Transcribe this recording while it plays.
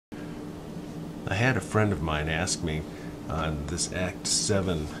I had a friend of mine ask me on this Act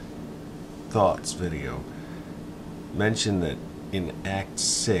 7 Thoughts video, mention that in Act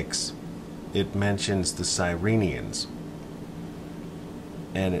 6 it mentions the Cyrenians,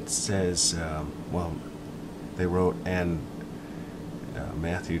 and it says, well, they wrote, and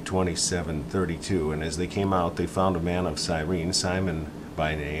Matthew 27:32, and as they came out, they found a man of Cyrene, Simon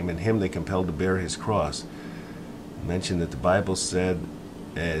by name, and him they compelled to bear his cross. Mentioned that the Bible said,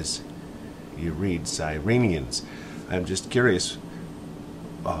 as you read, Cyrenians. I'm just curious,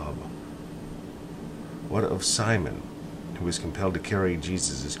 what of Simon, who was compelled to carry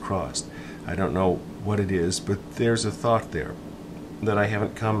Jesus' cross? I don't know what it is, but there's a thought there that I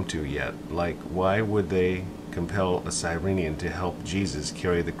haven't come to yet. Like, why would they compel a Cyrenian to help Jesus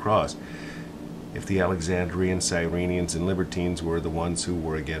carry the cross if the Alexandrians, Cyrenians, and Libertines were the ones who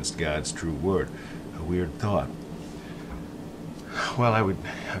were against God's true word? A weird thought. Well, I would,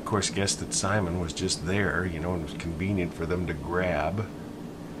 of course, guess that Simon was just there, and it was convenient for them to grab.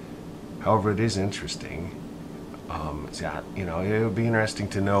 However, it is interesting. It would be interesting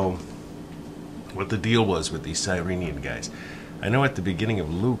to know what the deal was with these Cyrenian guys. I know at the beginning of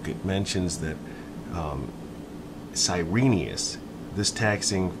Luke it mentions that Cyrenius, this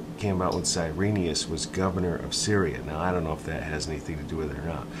taxing came about when Cyrenius was governor of Syria. Now, I don't know if that has anything to do with it or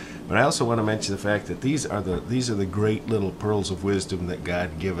not. But I also want to mention the fact that these are the great little pearls of wisdom that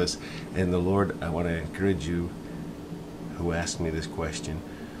God give us. And the Lord, I want to encourage you who asked me this question,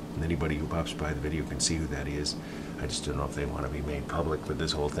 and anybody who pops by the video can see who that is. I just don't know if they want to be made public with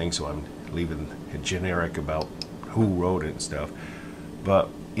this whole thing, so I'm leaving it generic about who wrote it and stuff. But,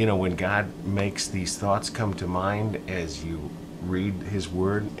 when God makes these thoughts come to mind as you read his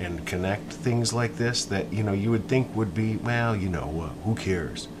word and connect things like this that, you would think would be, well, who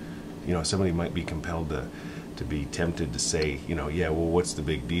cares? Somebody might be compelled to be tempted to say, yeah, well, what's the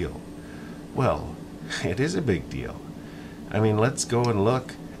big deal? Well, it is a big deal. I mean, let's go and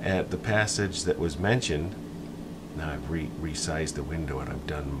look at the passage that was mentioned. Now I've resized the window and I've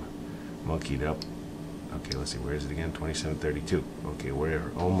done monkeyed up. Okay, let's see, where is it again? 27:32. Okay,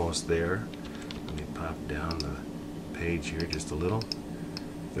 we're almost there. Let me pop down the page here just a little.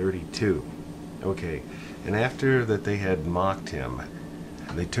 32. Okay, and after that they had mocked him,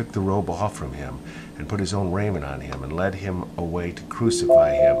 they took the robe off from him and put his own raiment on him and led him away to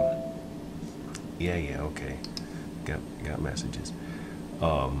crucify him. Yeah, okay. Got messages.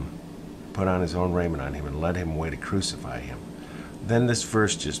 Put on his own raiment on him and led him away to crucify him. Then this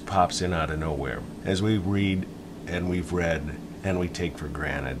verse just pops in out of nowhere, as we read and we've read and we take for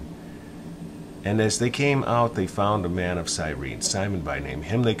granted. And as they came out, they found a man of Cyrene, Simon by name.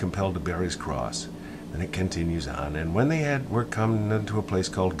 Him they compelled to bear his cross. And it continues on. And when they were come into a place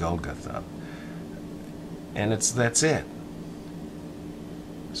called Golgotha, and that's it.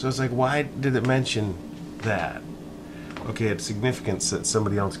 So it's like, why did it mention that? Okay, it's significance that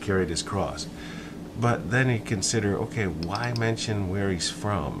somebody else carried his cross. But then you consider, okay, why mention where he's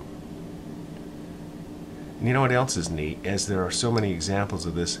from? And you know what else is neat? As there are so many examples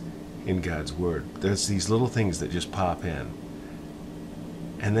of this in God's Word, there's these little things that just pop in.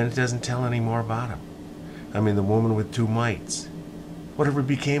 And then it doesn't tell any more about him. I mean, the woman with 2 mites. Whatever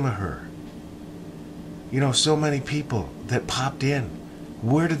became of her? So many people that popped in.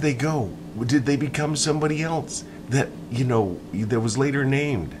 Where did they go? Did they become somebody else that, that was later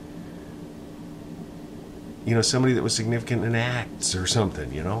named? Somebody that was significant in Acts or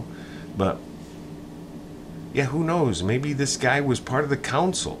something, But, yeah, who knows? Maybe this guy was part of the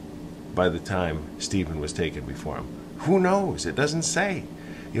council by the time Stephen was taken before him. Who knows? It doesn't say.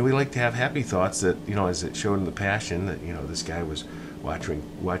 We like to have happy thoughts that, as it showed in the Passion, that, this guy was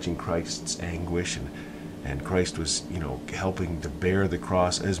watching Christ's anguish, and Christ was, helping to bear the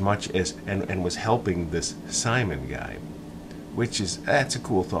cross as much as, and was helping this Simon guy, that's a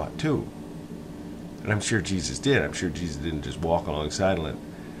cool thought, too. And I'm sure Jesus did. I'm sure Jesus didn't just walk alongside and let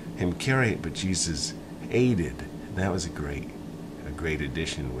him carry it, but Jesus aided. And that was a great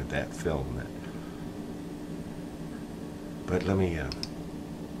addition with that film. But let me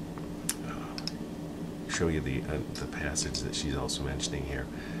show you the passage that she's also mentioning here.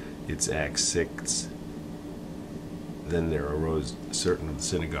 It's Acts 6. Then there arose certain of the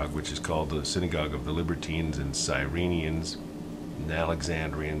synagogue, which is called the synagogue of the Libertines and Cyrenians and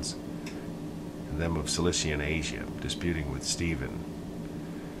Alexandrians, and them of Cilicia and Asia, disputing with Stephen.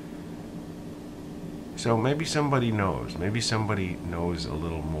 So maybe somebody knows. Maybe somebody knows a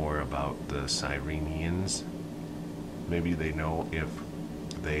little more about the Cyrenians. Maybe they know if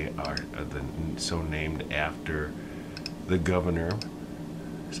they are so named after the governor,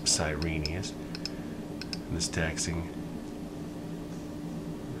 Cyrenius. This taxing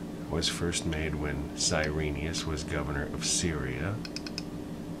was first made when Cyrenians was governor of Syria.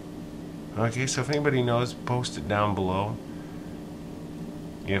 Okay, so if anybody knows, post it down below.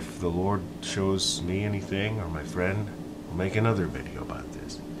 If the Lord shows me anything, or my friend, we'll make another video about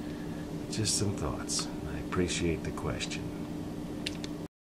this. Just some thoughts. I appreciate the question.